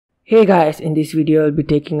Hey guys, in this video I'll be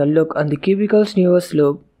taking a look on the Cubicle's newest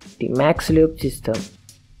lube, the Max Lube System.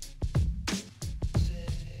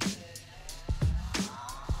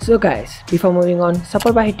 So guys, before moving on,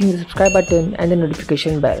 support by hitting the subscribe button and the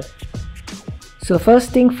notification bell. So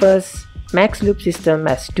first thing first, Max Lube System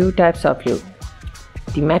has two types of lube.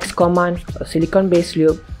 The Max Command, a silicone based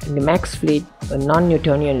lube, and the Max Fleet, a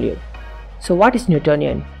non-Newtonian lube. So what is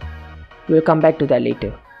Newtonian? We'll come back to that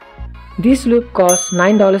later. This lube costs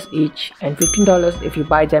 $9 each and $15 if you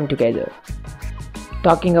buy them together.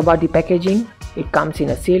 Talking about the packaging, it comes in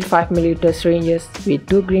a sealed 5ml syringes with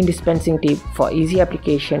two green dispensing tips for easy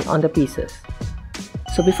application on the pieces.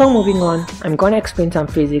 So before moving on, I'm gonna explain some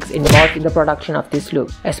physics involved in the production of this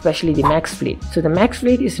lube, especially the Max Fleet. So the Max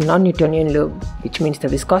Fleet is a non-Newtonian lube, which means the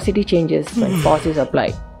viscosity changes when force is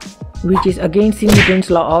applied, which is against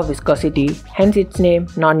Newton's law of viscosity, hence its name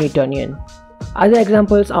non-Newtonian. Other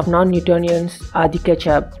examples of non-Newtonians are the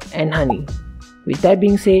ketchup and honey. With that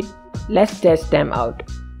being said, let's test them out.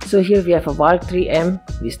 So here we have a Valk M.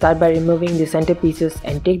 We start by removing the center pieces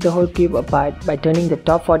and take the whole cube apart by turning the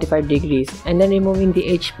top 45 degrees and then removing the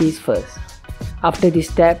edge piece first. After this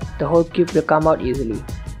step, the whole cube will come out easily.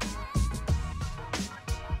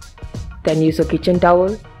 Then use a kitchen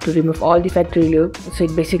towel to remove all the factory lube. So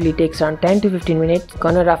it basically takes around 10 to 15 minutes.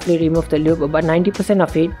 Gonna roughly remove the lube, about 90%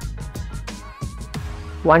 of it.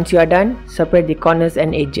 Once you are done, separate the corners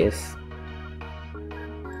and edges.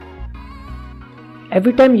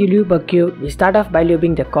 Every time you lube a cube, we start off by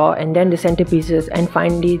lubing the core and then the center pieces and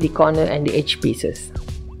finally the corner and the edge pieces.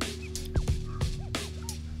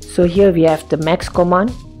 So here we have the Max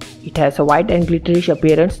Command. It has a white and glitterish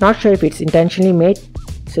appearance, not sure if it's intentionally made.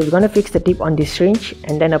 So we're gonna fix the tip on this syringe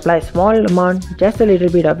and then apply a small amount, just a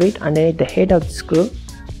little bit of it underneath the head of the screw.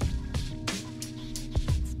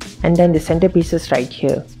 And then the center pieces right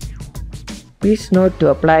here. Please note to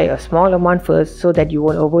apply a small amount first so that you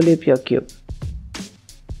won't overlube your cube.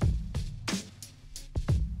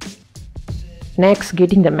 Next,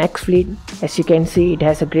 getting the Max Fleet. As you can see, it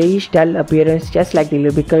has a greyish dull appearance just like the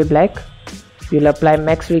Lubical Black. We will apply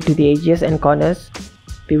Max Fleet to the edges and corners.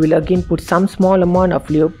 We will again put some small amount of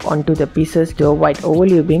lube onto the pieces to avoid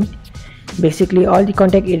overlubing. Basically, all the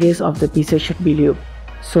contact areas of the pieces should be lubed.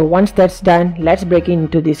 So once that's done, let's break it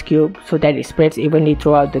into this cube so that it spreads evenly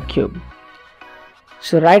throughout the cube.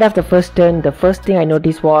 So right after first turn, the first thing I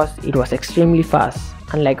noticed was it was extremely fast.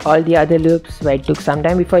 Unlike all the other lubes where it took some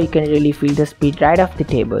time before you can really feel the speed right off the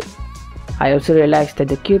table. I also realized that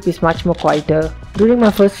the cube is much more quieter. During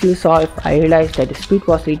my first few solves, I realized that the speed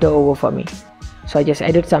was a little over for me. So I just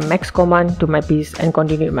added some Max Command to my piece and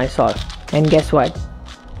continued my solve. And guess what?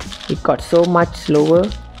 It got so much slower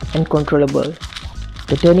and controllable.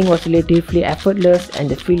 The turning was relatively effortless and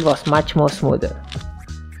the feel was much more smoother.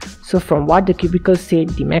 So from what the Cubicle said,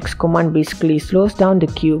 the Max Command basically slows down the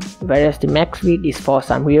cube, whereas the Max Fleet is for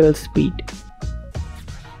some real speed.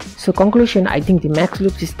 So conclusion, I think the Max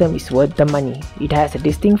Lube system is worth the money. It has a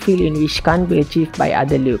distinct feel in which can't be achieved by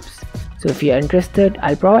other lubes. So if you are interested,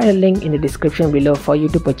 I'll provide a link in the description below for you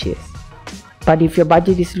to purchase. But if your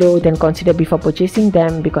budget is low, then consider before purchasing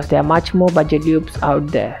them because there are much more budget lubes out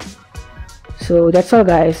there. So that's all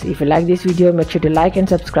guys. If you like this video, make sure to like and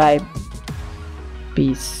subscribe.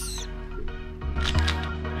 Peace.